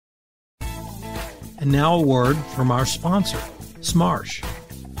And now a word from our sponsor, Smarsh.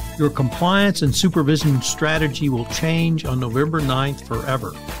 Your compliance and supervision strategy will change on November 9th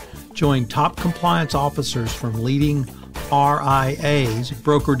forever. Join top compliance officers from leading RIAs,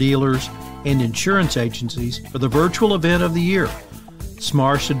 broker-dealers, and insurance agencies for the virtual event of the year,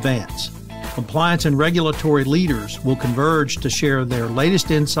 Smarsh Advance. Compliance and regulatory leaders will converge to share their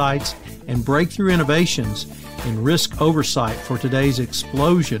latest insights and breakthrough innovations in risk oversight for today's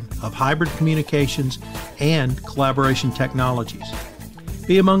explosion of hybrid communications and collaboration technologies.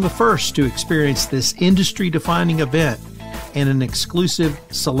 Be among the first to experience this industry-defining event and an exclusive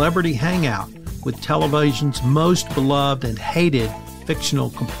celebrity hangout with television's most beloved and hated fictional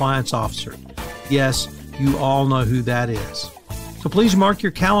compliance officer. Yes, you all know who that is. So please mark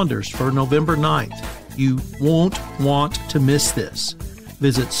your calendars for November 9th. You won't want to miss this.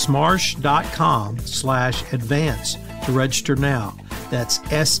 Visit smarsh.com/advance to register now. That's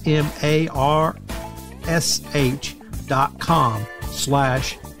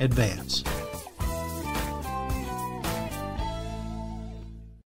SMARSH.com/advance.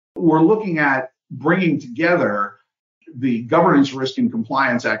 We're looking at bringing together the governance, risk, and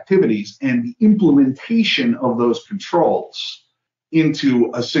compliance activities and the implementation of those controls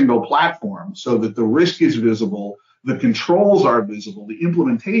into a single platform so that the risk is visible, the controls are visible, the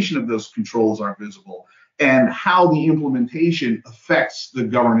implementation of those controls are visible, and how the implementation affects the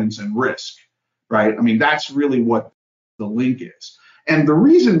governance and risk, right? I mean, that's really what the link is. And the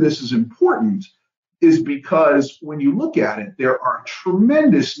reason this is important is because when you look at it, there are a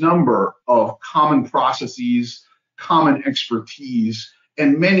tremendous number of common processes, common expertise,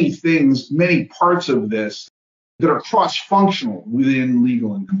 and many things, many parts of this that are cross-functional within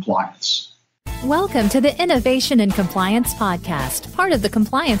legal and compliance. Welcome to the Innovation and Compliance Podcast, part of the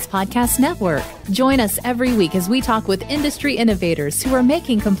Compliance Podcast Network. Join us every week as we talk with industry innovators who are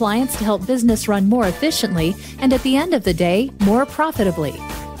making compliance to help business run more efficiently and at the end of the day, more profitably.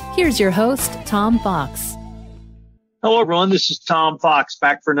 Here's your host, Tom Fox. Hello, everyone. This is Tom Fox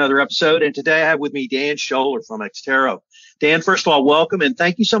back for another episode. And today I have with me Dan Sholler from Exterro. Dan, first of all, welcome. And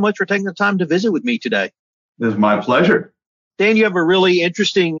thank you so much for taking the time to visit with me today. It was my pleasure. Dan, you have a really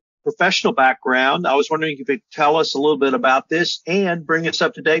interesting professional background. I was wondering if you could tell us a little bit about this and bring us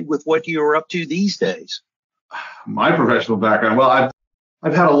up to date with what you're up to these days. My professional background. Well,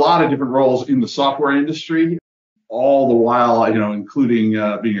 I've had a lot of different roles in the software industry, all the while, including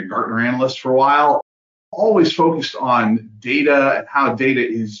being a Gartner analyst for a while. Always focused on data and how data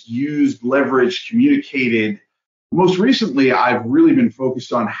is used, leveraged, communicated. Most recently, I've really been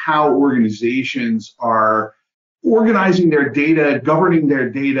focused on how organizations are organizing their data, governing their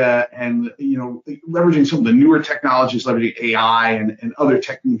data, and leveraging some of the newer technologies, leveraging AI and other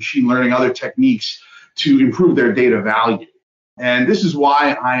machine learning, other techniques to improve their data value. And this is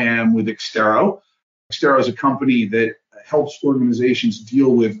why I am with Exterro. Exterro is a company that helps organizations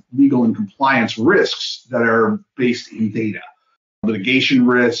deal with legal and compliance risks that are based in data. Litigation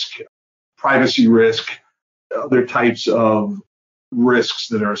risk, privacy risk, other types of risks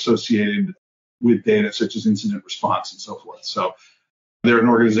that are associated with data, such as incident response and so forth. So they're an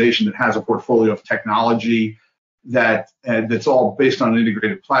organization that has a portfolio of technology that's all based on an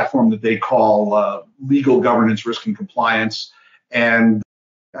integrated platform that they call legal governance, risk, and compliance. And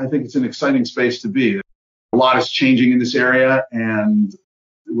I think it's an exciting space to be. A lot is changing in this area, and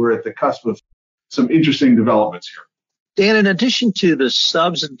we're at the cusp of some interesting developments here. Dan, in addition to the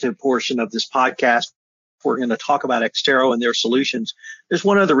substantive portion of this podcast, we're going to talk about Exterro and their solutions. There's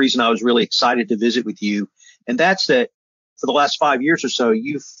one other reason I was really excited to visit with you, and that's that for the last 5 years or so,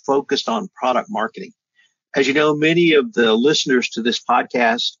 you've focused on product marketing. As you know, many of the listeners to this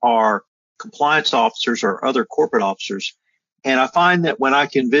podcast are compliance officers or other corporate officers. And I find that when I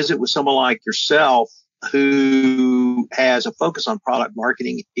can visit with someone like yourself who has a focus on product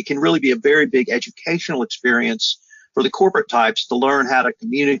marketing, it can really be a very big educational experience for the corporate types to learn how to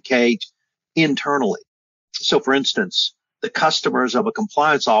communicate internally. So, for instance, the customers of a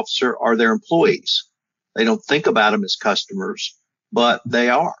compliance officer are their employees. They don't think about them as customers, but they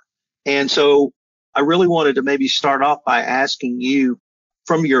are. And so I really wanted to maybe start off by asking you,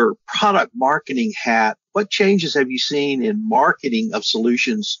 from your product marketing hat, what changes have you seen in marketing of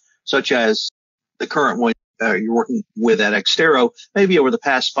solutions such as the current one you're working with at Exterro, maybe over the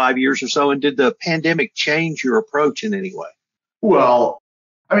past 5 years or so? And did the pandemic change your approach in any way? Well,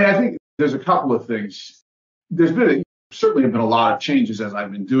 I think there's a couple of things. There's certainly been a lot of changes as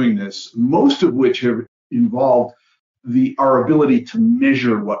I've been doing this, most of which have involved our ability to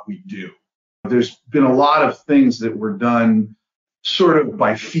measure what we do. There's been a lot of things that were done sort of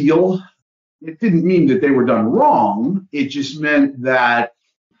by feel. It didn't mean that they were done wrong. It just meant that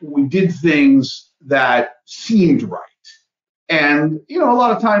we did things that seemed right. And, a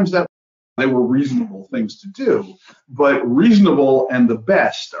lot of times that they were reasonable things to do, but reasonable and the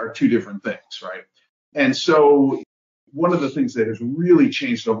best are two different things, right? And so one of the things that has really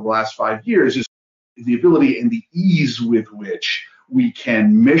changed over the last 5 years is the ability and the ease with which we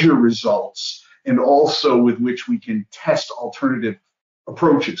can measure results and also with which we can test alternative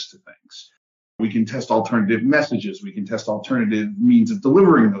approaches to things. We can test alternative messages. We can test alternative means of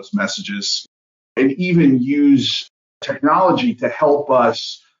delivering those messages and even use technology to help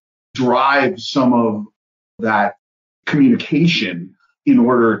us drive some of that communication in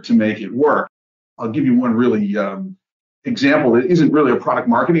order to make it work. I'll give you one really example that isn't really a product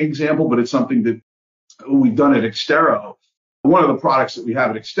marketing example, but it's something that we've done at Exterro. One of the products that we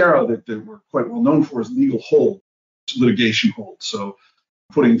have at Exterro that we're quite well known for is legal hold, litigation hold. So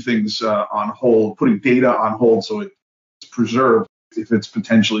putting things on hold, putting data on hold so it's preserved if it's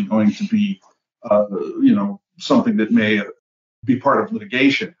potentially going to be, something that may be part of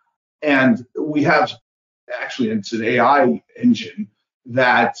litigation. And we have, actually, it's an AI engine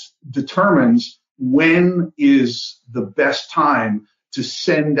that determines when is the best time to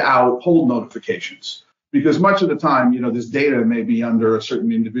send out hold notifications. Because much of the time, this data may be under a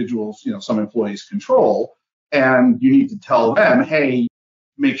certain individual's, some employee's control, and you need to tell them, hey,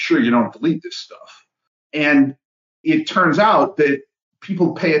 make sure you don't delete this stuff. And it turns out that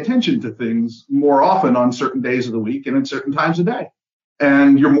people pay attention to things more often on certain days of the week and at certain times of day.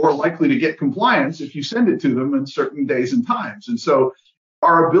 And you're more likely to get compliance if you send it to them in certain days and times. And so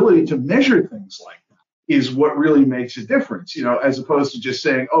our ability to measure things like that is what really makes a difference, as opposed to just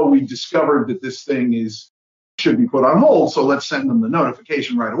saying, oh, we discovered that this thing should be put on hold, so let's send them the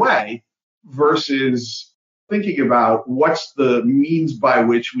notification right away, versus thinking about what's the means by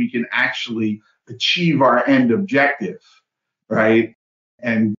which we can actually achieve our end objective, right?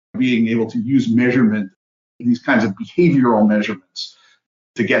 And being able to use measurement, these kinds of behavioral measurements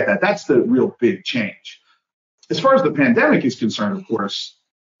to get that. That's the real big change. As far as the pandemic is concerned, of course,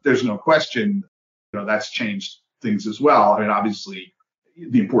 there's no question, that's changed things as well. I mean, obviously,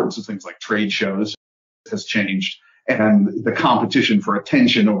 the importance of things like trade shows has changed, and the competition for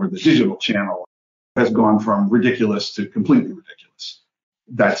attention over the digital channel has gone from ridiculous to completely ridiculous.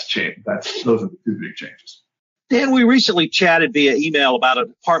 That's changed. Those are the two big changes. Dan, we recently chatted via email about a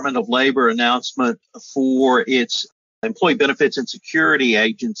Department of Labor announcement for its Employee Benefits and Security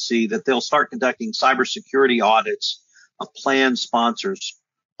Agency that they'll start conducting cybersecurity audits of plan sponsors.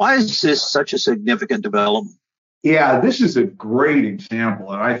 Why is this such a significant development? Yeah, this is a great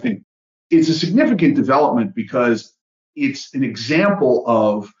example. And I think it's a significant development because it's an example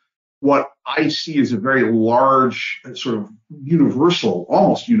of what I see as a very large, sort of universal,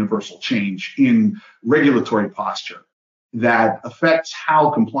 almost universal change in regulatory posture that affects how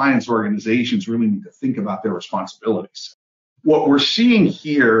compliance organizations really need to think about their responsibilities. What we're seeing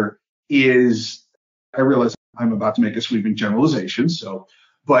here is, I realize I'm about to make a sweeping generalization,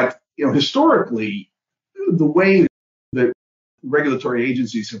 but historically, the way that regulatory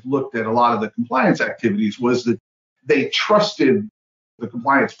agencies have looked at a lot of the compliance activities was that they trusted the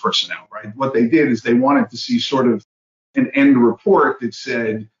compliance personnel, right? What they did is they wanted to see sort of an end report that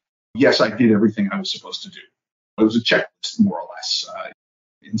said, yes, I did everything I was supposed to do. It was a checklist, more or less,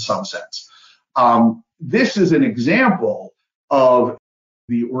 in some sense. This is an example of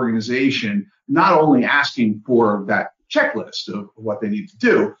the organization not only asking for that checklist of what they need to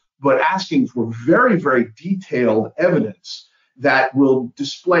do, but asking for very, very detailed evidence that will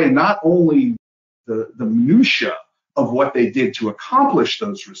display not only the minutia of what they did to accomplish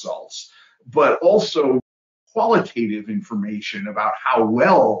those results, but also qualitative information about how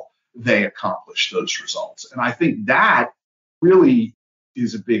well they accomplished those results. And I think that really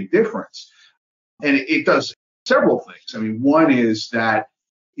is a big difference. And it does several things. I mean, one is that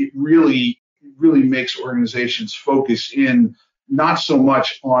it really makes organizations focus in not so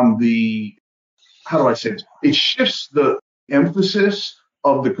much on how do I say this? It shifts the emphasis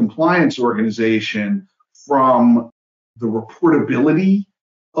of the compliance organization from the reportability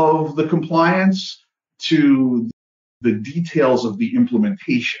of the compliance to the details of the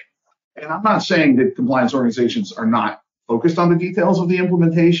implementation. And I'm not saying that compliance organizations are not focused on the details of the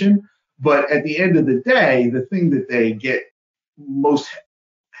implementation, but at the end of the day, the thing that they get most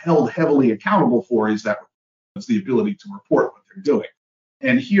held heavily accountable for is the ability to report what they're doing.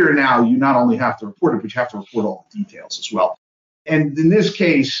 And here now, you not only have to report it, but you have to report all the details as well. And in this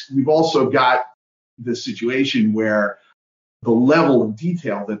case, we've also got the situation where the level of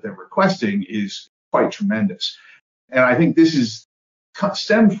detail that they're requesting is quite tremendous. And I think this is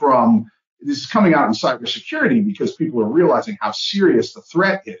stemmed from this is coming out in cybersecurity because people are realizing how serious the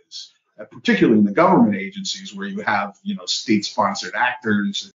threat is, particularly in the government agencies where you have, state-sponsored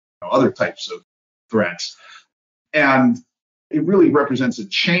actors and other types of threats. And it really represents a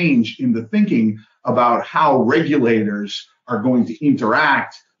change in the thinking about how regulators are going to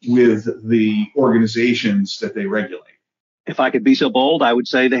interact with the organizations that they regulate. If I could be so bold, I would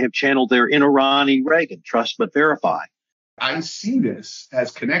say they have channeled their inner Ronnie Reagan, trust but verify. I see this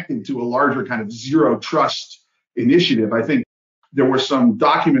as connected to a larger kind of zero trust initiative. I think there were some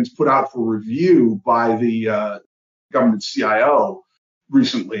documents put out for review by the government CIO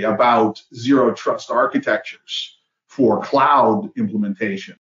recently about zero trust architectures for cloud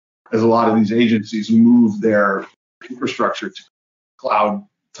implementation, as a lot of these agencies move their infrastructure to cloud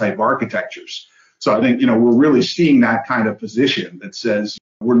type architectures. So I think, we're really seeing that kind of position that says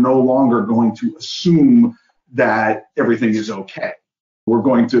we're no longer going to assume that everything is okay. We're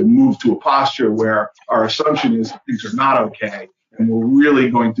going to move to a posture where our assumption is things are not okay, and we're really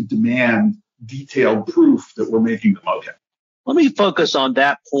going to demand detailed proof that we're making them okay. Let me focus on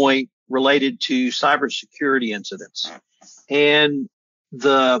that point related to cybersecurity incidents and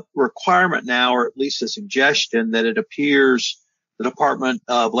the requirement now, or at least a suggestion, that it appears the Department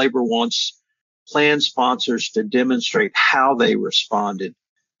of Labor wants plan sponsors to demonstrate how they responded.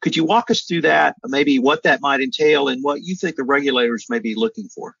 Could you walk us through that, maybe what that might entail and what you think the regulators may be looking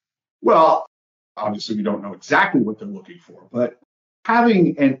for? Well, obviously we don't know exactly what they're looking for, but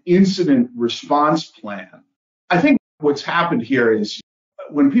having an incident response plan, I think what's happened here is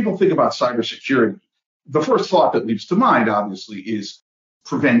when people think about cybersecurity, the first thought that leaps to mind, obviously, is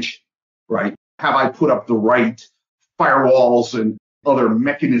prevention, right? Have I put up the right firewalls and other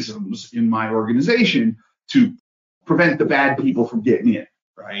mechanisms in my organization to prevent the bad people from getting in,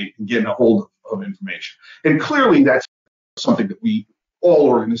 right? And getting a hold of information. And clearly that's something that all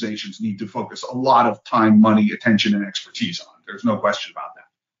organizations need to focus a lot of time, money, attention, and expertise on. There's no question about that.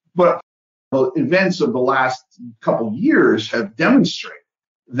 But the events of the last couple of years have demonstrated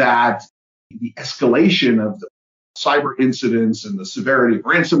that the escalation of the cyber incidents and the severity of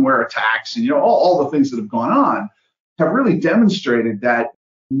ransomware attacks and all the things that have gone on have really demonstrated that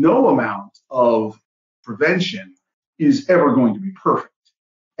no amount of prevention is ever going to be perfect,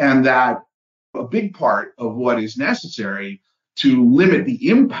 and that a big part of what is necessary to limit the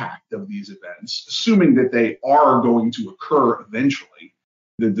impact of these events, assuming that they are going to occur eventually,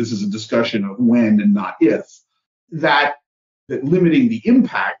 that this is a discussion of when and not if, that limiting the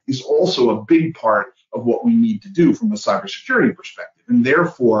impact is also a big part of what we need to do from a cybersecurity perspective. And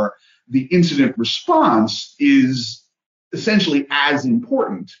therefore, the incident response is essentially as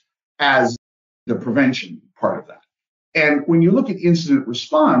important as the prevention part of that. And when you look at incident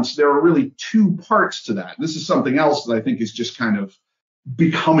response, there are really two parts to that. This is something else that I think is just kind of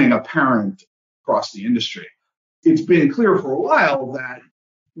becoming apparent across the industry. It's been clear for a while that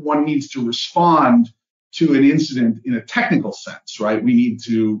one needs to respond to an incident in a technical sense, right? We need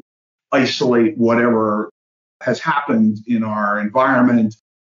to isolate whatever has happened in our environment.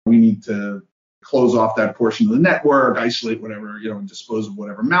 We need to close off that portion of the network, isolate whatever, and dispose of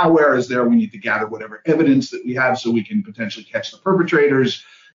whatever malware is there. We need to gather whatever evidence that we have so we can potentially catch the perpetrators.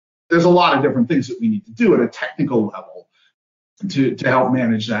 There's a lot of different things that we need to do at a technical level to help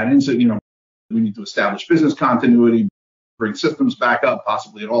manage that. And so, we need to establish business continuity, bring systems back up,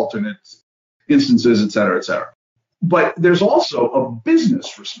 possibly at alternate instances, et cetera, et cetera. But there's also a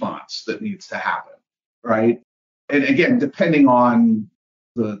business response that needs to happen, right? And again, depending on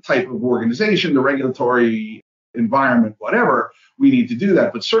the type of organization, the regulatory environment, whatever, we need to do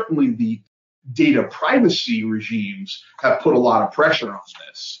that. But certainly the data privacy regimes have put a lot of pressure on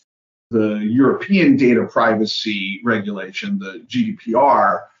this. The European data privacy regulation, the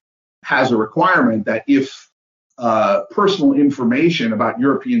GDPR, has a requirement that if personal information about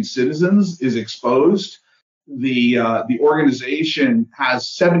European citizens is exposed, the organization has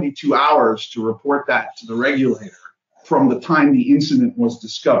 72 hours to report that to the regulator from the time the incident was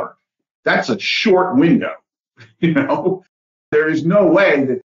discovered. That's a short window. There is no way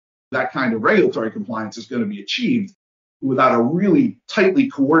that that kind of regulatory compliance is going to be achieved without a really tightly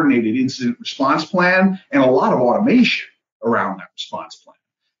coordinated incident response plan and a lot of automation around that response plan.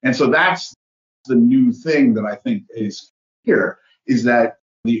 And so that's the new thing that I think is here, is that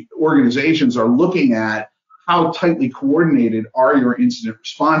the organizations are looking at how tightly coordinated are your incident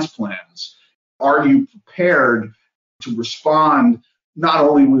response plans? Are you prepared to respond not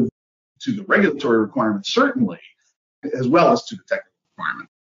only to the regulatory requirements, certainly, as well as to the technical requirement,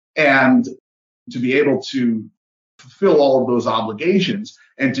 and to be able to fulfill all of those obligations,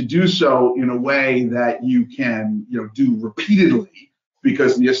 and to do so in a way that you can do repeatedly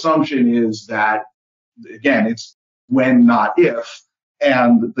because the assumption is that, again, it's when, not if,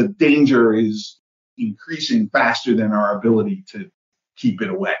 and the danger is increasing faster than our ability to keep it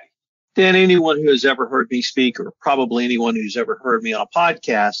away. Dan, anyone who has ever heard me speak, or probably anyone who's ever heard me on a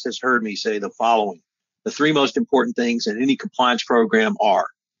podcast, has heard me say the following. The three most important things in any compliance program are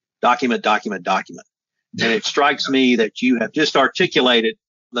document, document, document. And it strikes me that you have just articulated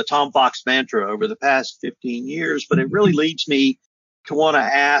the Tom Fox mantra over the past 15 years, but it really leads me to want to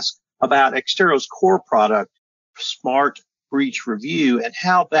ask about Exterro's core product, Smart Breach Review, and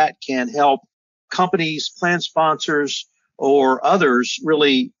how that can help companies, plan sponsors, or others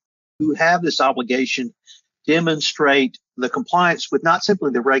really who have this obligation demonstrate the compliance with not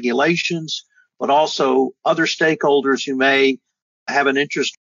simply the regulations, but also other stakeholders who may have an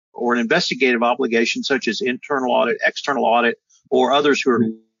interest or an investigative obligation, such as internal audit, external audit, or others who are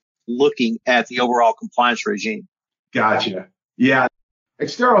looking at the overall compliance regime. Gotcha. Yeah.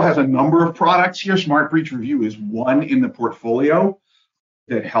 Exterro has a number of products here. Smart Breach Review is one in the portfolio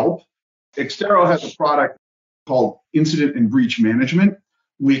that help. Exterro has a product called Incident and Breach Management,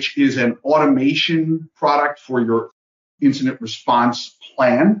 which is an automation product for your incident response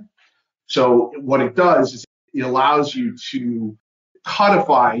plan. So what it does is it allows you to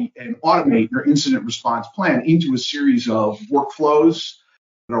codify and automate your incident response plan into a series of workflows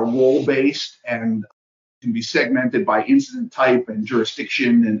that are role-based and can be segmented by incident type and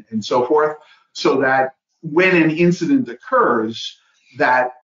jurisdiction and so forth, so that when an incident occurs,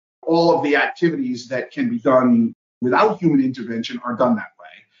 that all of the activities that can be done without human intervention are done that way.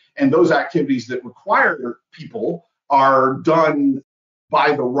 And those activities that require people are done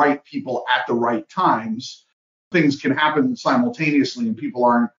by the right people at the right times. Things can happen simultaneously and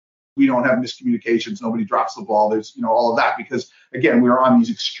we don't have miscommunications, nobody drops the ball, there's all of that, because again, we're on these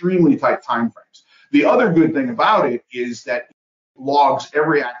extremely tight time frames. The other good thing about it is that it logs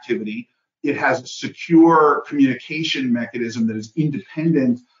every activity. It has a secure communication mechanism that is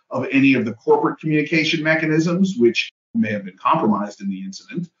independent of any of the corporate communication mechanisms, which may have been compromised in the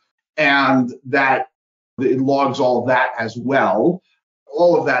incident, and that it logs all of that as well.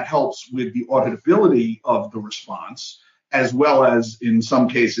 All of that helps with the auditability of the response, as well as in some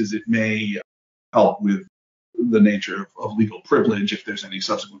cases it may help with the nature of legal privilege if there's any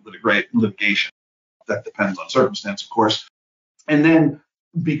subsequent litigation. That depends on circumstance, of course. And then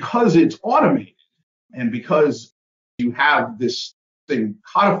because it's automated and because you have this thing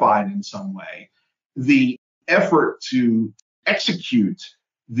codified in some way, the effort to execute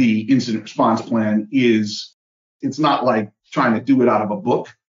the incident response plan it's not like trying to do it out of a book.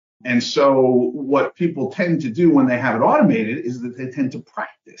 And so what people tend to do when they have it automated is that they tend to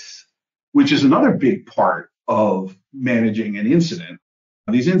practice, which is another big part of managing an incident.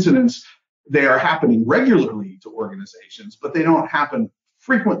 These incidents, they are happening regularly to organizations, but they don't happen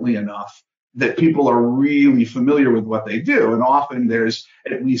frequently enough that people are really familiar with what they do. And often there's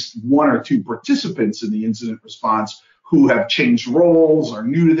at least one or two participants in the incident response who have changed roles, are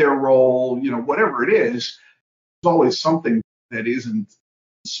new to their role, whatever it is. There's always something that isn't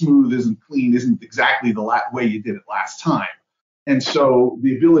smooth, isn't clean, isn't exactly the way you did it last time. And so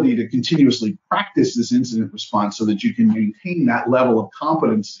the ability to continuously practice this incident response so that you can maintain that level of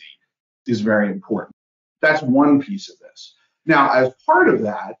competency is very important. That's one piece of this. Now, as part of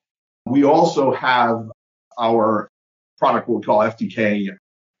that, we also have our product, what we call FTK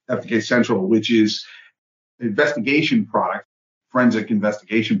Central, which is an investigation product, forensic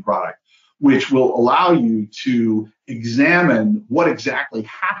investigation product, which will allow you to examine what exactly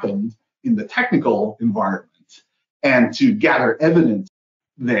happened in the technical environment and to gather evidence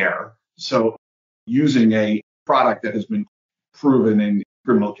there. So using a product that has been proven in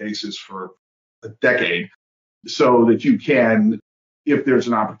criminal cases for a decade, so that you can, if there's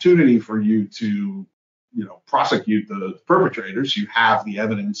an opportunity for you to, prosecute the perpetrators, you have the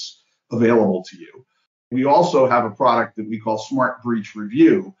evidence available to you. We also have a product that we call Smart Breach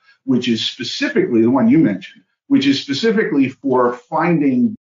Review, which is specifically the one you mentioned, which is specifically for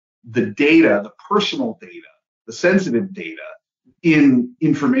finding the data, the personal data, the sensitive data in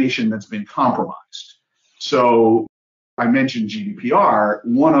information that's been compromised. So I mentioned GDPR.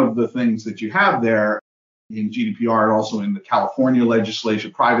 One of the things that you have there in GDPR and also in the California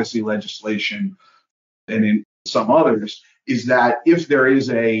legislation, privacy legislation, and in some others, is that if there is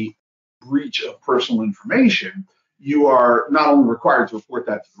a breach of personal information, you are not only required to report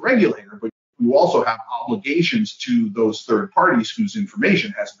that to the regulator, but you also have obligations to those third parties whose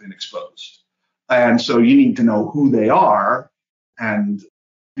information has been exposed. And so you need to know who they are and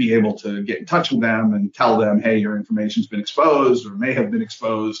be able to get in touch with them and tell them, hey, your information's been exposed or may have been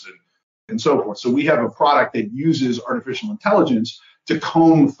exposed and so forth. So we have a product that uses artificial intelligence to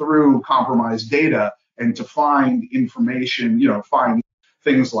comb through compromised data and to find information, find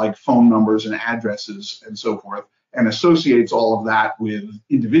things like phone numbers and addresses and so forth, and associates all of that with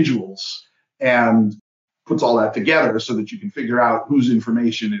individuals and puts all that together so that you can figure out whose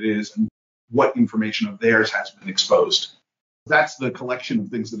information it is and what information of theirs has been exposed. That's the collection of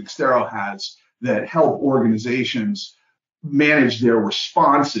things that Exterro has that help organizations manage their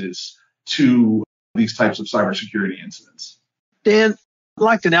responses to these types of cybersecurity incidents. Dan, I'd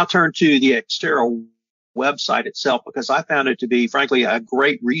like to now turn to the Exterro website itself, because I found it to be, frankly, a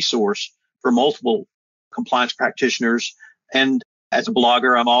great resource for multiple compliance practitioners. And as a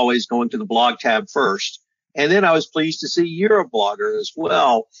blogger, I'm always going to the blog tab first. And then I was pleased to see you're a blogger as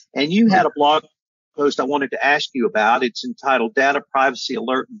well. And you had a blog post I wanted to ask you about. It's entitled Data Privacy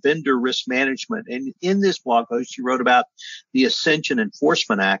Alert Vendor Risk Management. And in this blog post, you wrote about the Ascension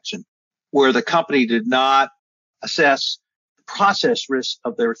enforcement action, where the company did not assess the process risk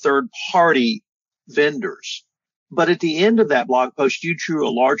of their third-party vendors. But at the end of that blog post, you drew a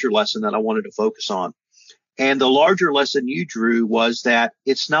larger lesson that I wanted to focus on. And the larger lesson you drew was that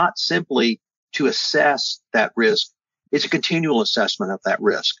it's not simply to assess that risk. It's a continual assessment of that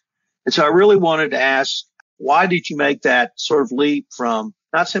risk. And so I really wanted to ask, why did you make that sort of leap from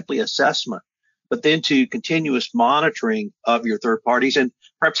not simply assessment, but then to continuous monitoring of your third parties? And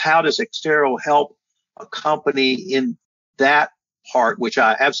perhaps how does Exterro help a company in that part, which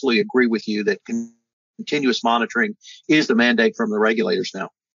I absolutely agree with you that continuous monitoring is the mandate from the regulators now?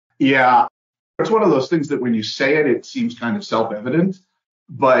 Yeah, it's one of those things that when you say it, it seems kind of self-evident,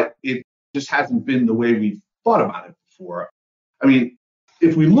 but it just hasn't been the way we've thought about it before. I mean,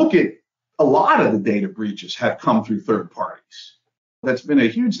 if we look at a lot of the data breaches have come through third parties. That's been a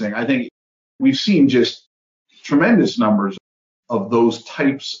huge thing. I think we've seen just tremendous numbers of those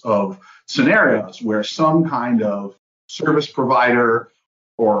types of scenarios where some kind of service provider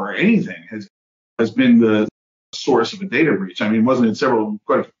or anything has been the source of a data breach. I mean, wasn't it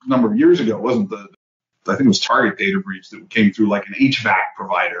quite a number of years ago, wasn't I think it was Target data breach that came through like an HVAC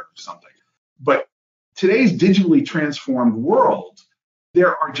provider or something. But today's digitally transformed world,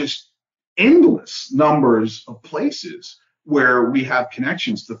 there are just endless numbers of places where we have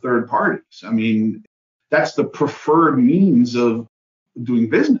connections to third parties. I mean, that's the preferred means of doing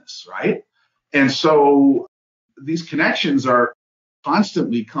business, right? And so these connections are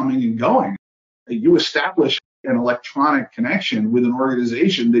constantly coming and going. You establish an electronic connection with an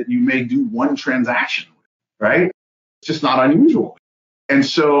organization that you may do one transaction with, right? It's just not unusual. And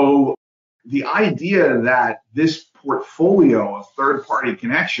so the idea that this portfolio of third-party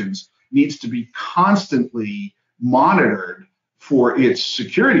connections needs to be constantly monitored for its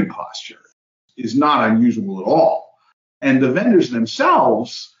security posture is not unusual at all. And the vendors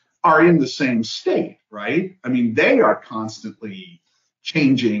themselves are in the same state, right? I mean, they are constantly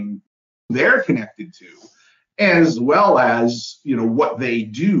changing who they're connected to, as well as, what they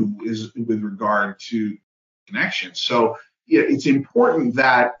do is with regard to connections. So it's important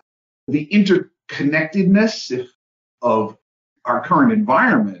that the interconnectedness of our current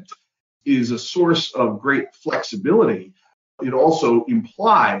environment is a source of great flexibility. It also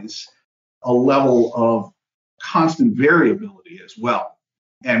implies a level of constant variability as well.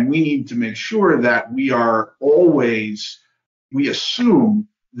 And we need to make sure that we assume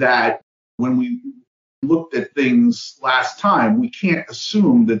that when we looked at things last time, we can't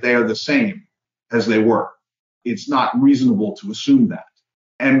assume that they are the same as they were. It's not reasonable to assume that.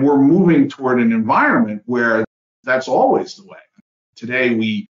 And we're moving toward an environment where that's always the way.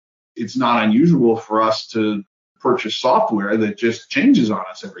 Today, it's not unusual for us to purchase software that just changes on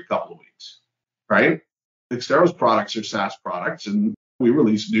us every couple of weeks, right? Exterro's products are SaaS products, and we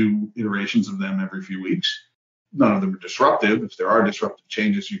release new iterations of them every few weeks. None of them are disruptive. If there are disruptive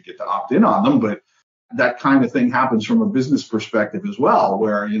changes, you get to opt in on them, but that kind of thing happens from a business perspective as well,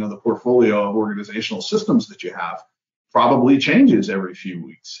 where, the portfolio of organizational systems that you have probably changes every few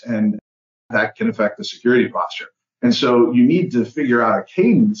weeks, and that can affect the security posture. And so you need to figure out a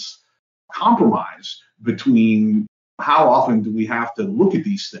cadence compromise between how often do we have to look at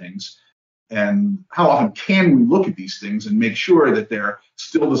these things and how often can we look at these things and make sure that they're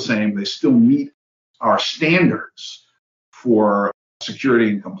still the same, they still meet our standards for security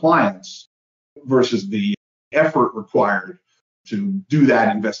and compliance versus the effort required to do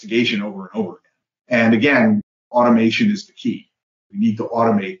that investigation over and over again. And again, automation is the key. We need to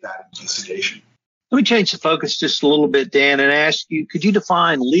automate that investigation. Let me change the focus just a little bit, Dan, and ask you, could you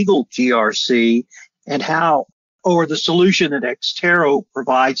define legal GRC and how, or the solution that Exterro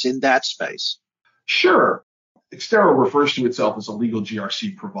provides in that space? Sure. Exterro refers to itself as a legal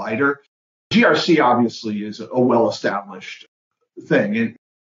GRC provider. GRC obviously is a well-established thing. And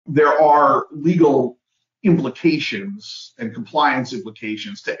there are legal implications and compliance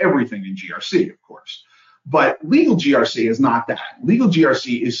implications to everything in GRC, of course. But legal GRC is not that. Legal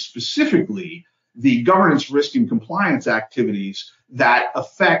GRC is specifically the governance, risk, and compliance activities that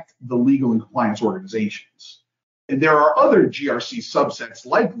affect the legal and compliance organizations. And there are other GRC subsets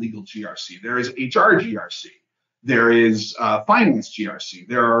like legal GRC. There is HR GRC. There is finance GRC.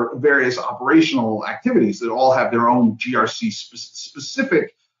 There are various operational activities that all have their own GRC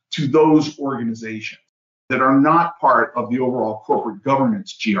specific to those organizations that are not part of the overall corporate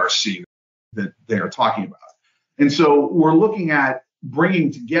governance GRC that they are talking about. And so we're looking at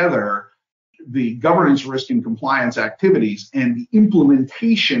bringing together the governance, risk, and compliance activities and the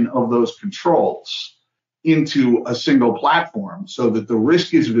implementation of those controls into a single platform so that the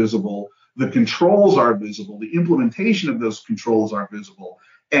risk is visible, the controls are visible, the implementation of those controls are visible,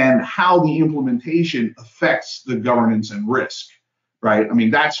 and how the implementation affects the governance and risk, right? I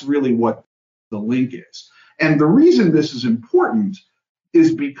mean, that's really what the link is. And the reason this is important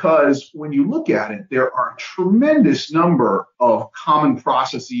is because when you look at it, there are a tremendous number of common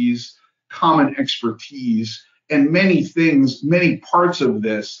processes, common expertise, and many things, many parts of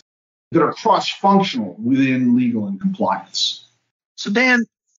this that are cross-functional within legal and compliance. So Dan,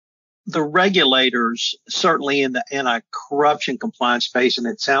 the regulators, certainly in the anti-corruption compliance space, and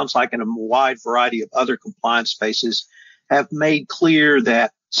it sounds like in a wide variety of other compliance spaces, have made clear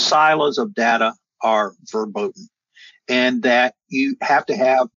that silos of data are verboten and that you have to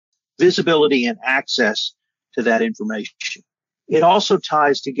have visibility and access to that information. It also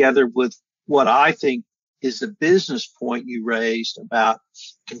ties together with what I think is the business point you raised about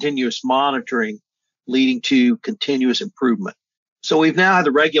continuous monitoring leading to continuous improvement. So we've now had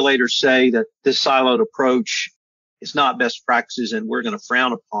the regulators say that this siloed approach is not best practices and we're going to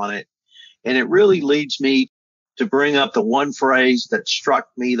frown upon it. And it really leads me to bring up the one phrase that struck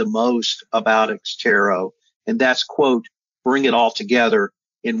me the most about Exterro, and that's, quote, bring it all together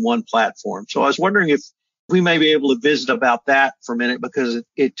in one platform. So I was wondering if we may be able to visit about that for a minute, because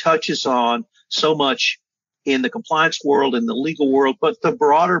it touches on so much in the compliance world, in the legal world, but the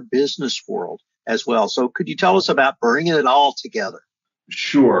broader business world as well. So could you tell us about bringing it all together?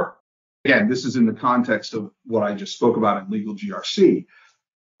 Sure. Again, this is in the context of what I just spoke about in legal GRC.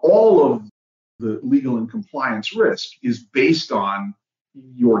 All of the legal and compliance risk is based on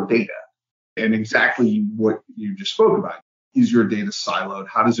your data and exactly what you just spoke about. Is your data siloed?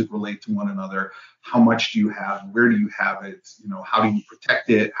 How does it relate to one another? How much do you have? Where do you have it? How do you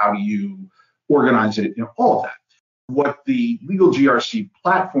protect it? How do you organize it? All of that. What the legal GRC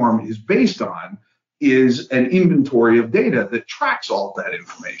platform is based on is an inventory of data that tracks all of that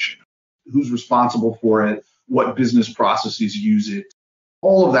information. Who's responsible for it? What business processes use it?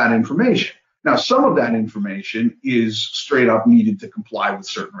 All of that information. Now, some of that information is straight up needed to comply with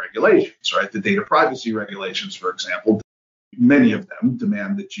certain regulations, right? The data privacy regulations, for example, many of them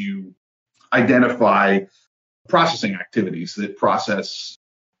demand that you identify processing activities that process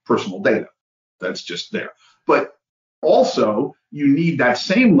personal data. That's just there. But also, you need that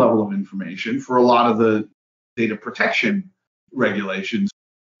same level of information for a lot of the data protection regulations.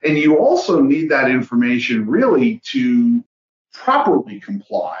 And you also need that information really to properly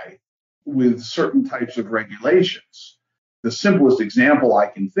comply with certain types of regulations. The simplest example I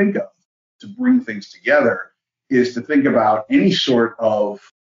can think of to bring things together is to think about any sort of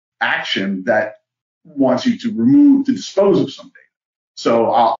action that wants you to dispose of some data.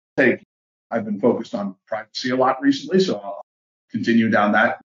 So I've been focused on privacy a lot recently, so I'll continue down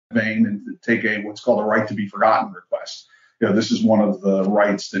that vein and take what's called a right to be forgotten request. This is one of the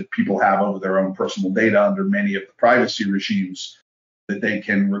rights that people have over their own personal data under many of the privacy regimes, that they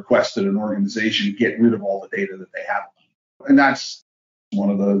can request that an organization get rid of all the data that they have. And that's one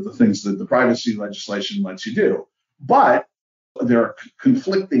of the things that the privacy legislation lets you do. But there are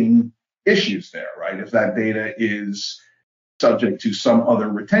conflicting issues there, right? If that data is subject to some other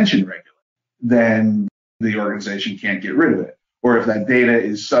retention regulator, then the organization can't get rid of it. Or if that data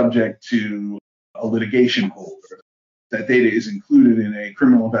is subject to a litigation hold, or that data is included in a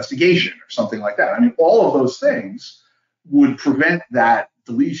criminal investigation or something like that. I mean, all of those things would prevent that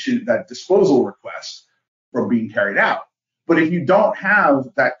deletion, that disposal request from being carried out. But if you don't have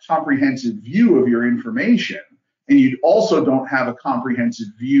that comprehensive view of your information, and you also don't have a comprehensive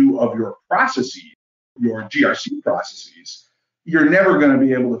view of your processes, your GRC processes, you're never going to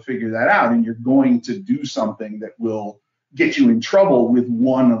be able to figure that out, and you're going to do something that will get you in trouble with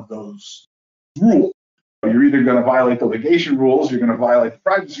one of those rules. You're either going to violate the litigation rules, you're going to violate the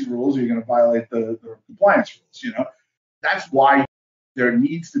privacy rules, or you're going to violate the compliance rules. That's why there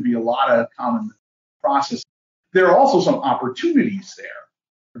needs to be a lot of common process There are also some opportunities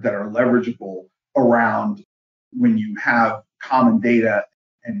there that are leverageable around when you have common data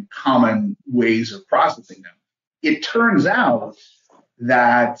and common ways of processing them. It turns out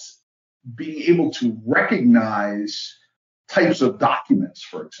that being able to recognize types of documents,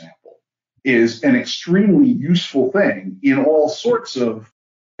 for example, is an extremely useful thing in all sorts of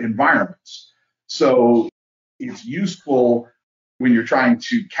environments. So it's useful when you're trying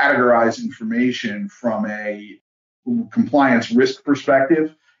to categorize information from a compliance risk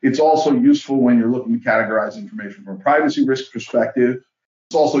perspective. It's also useful when you're looking to categorize information from a privacy risk perspective.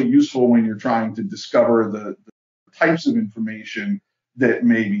 It's also useful when you're trying to discover the types of information that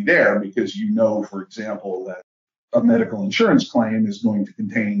may be there, because you know, for example, that a medical insurance claim is going to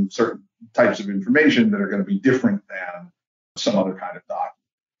contain certain types of information that are going to be different than some other kind of document.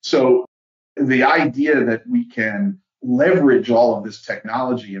 So the idea that we can leverage all of this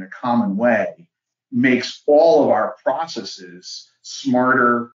technology in a common way makes all of our processes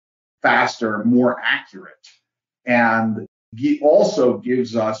smarter, faster, more accurate, and also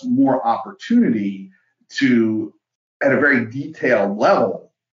gives us more opportunity to, at a very detailed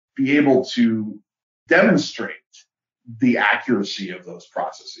level, be able to demonstrate the accuracy of those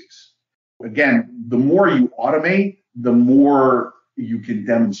processes. Again, the more you automate, the more you can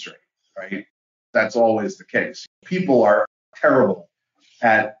demonstrate, right? That's always the case. People are terrible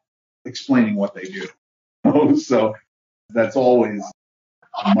at explaining what they do. So that's always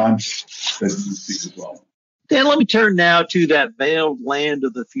a mantra that you see as well. Dan, let me turn now to that veiled land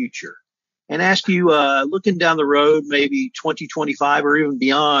of the future and ask you, looking down the road, maybe 2025 or even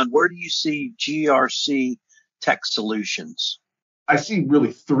beyond, where do you see GRC tech solutions? I see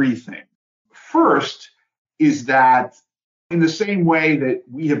really three things. First is that in the same way that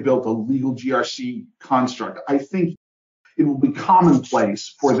we have built a legal GRC construct, I think it will be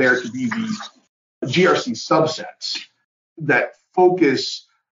commonplace for there to be these GRC subsets that focus,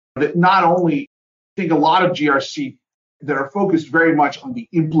 that not only, I think a lot of GRC that are focused very much on the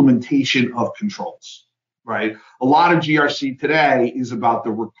implementation of controls, right? A lot of GRC today is about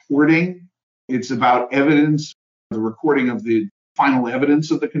the recording. It's about evidence, the recording of the final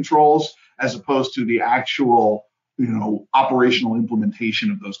evidence of the controls, as opposed to the actual, operational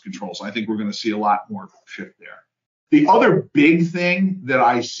implementation of those controls. I think we're going to see a lot more shift there. The other big thing that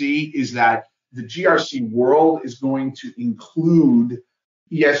I see is that the GRC world is going to include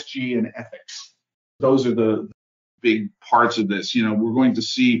ESG and ethics. Those are the big parts of this. We're going to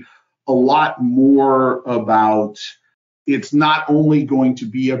see a lot more about, it's not only going to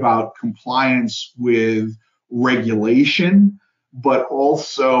be about compliance with regulation, but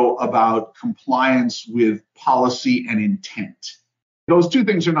also about compliance with policy and intent. Those two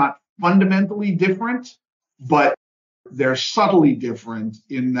things are not fundamentally different, but they're subtly different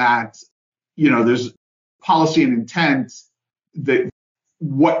in that, there's policy and intent that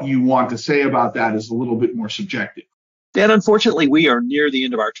what you want to say about that is a little bit more subjective. Dan, unfortunately, we are near the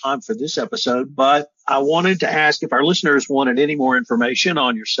end of our time for this episode, but I wanted to ask if our listeners wanted any more information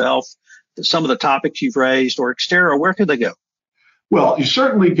on yourself, some of the topics you've raised, or Exterro, where could they go? Well, you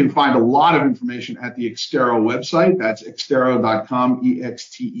certainly can find a lot of information at the Exterro website. That's exterro.com,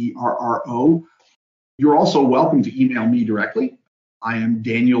 EXTERRO. You're also welcome to email me directly. I am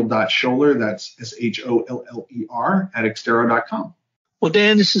Daniel.Sholler, that's SHOLLER, at exterro.com. Well,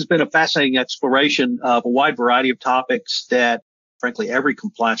 Dan, this has been a fascinating exploration of a wide variety of topics that, frankly, every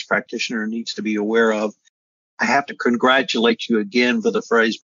compliance practitioner needs to be aware of. I have to congratulate you again for the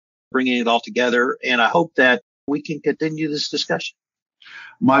phrase bringing it all together, and I hope that we can continue this discussion.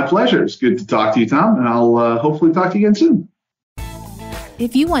 My pleasure. It's good to talk to you, Tom, and I'll hopefully talk to you again soon.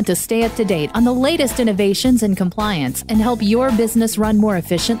 If you want to stay up to date on the latest innovations in compliance and help your business run more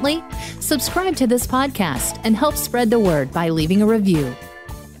efficiently, subscribe to this podcast and help spread the word by leaving a review.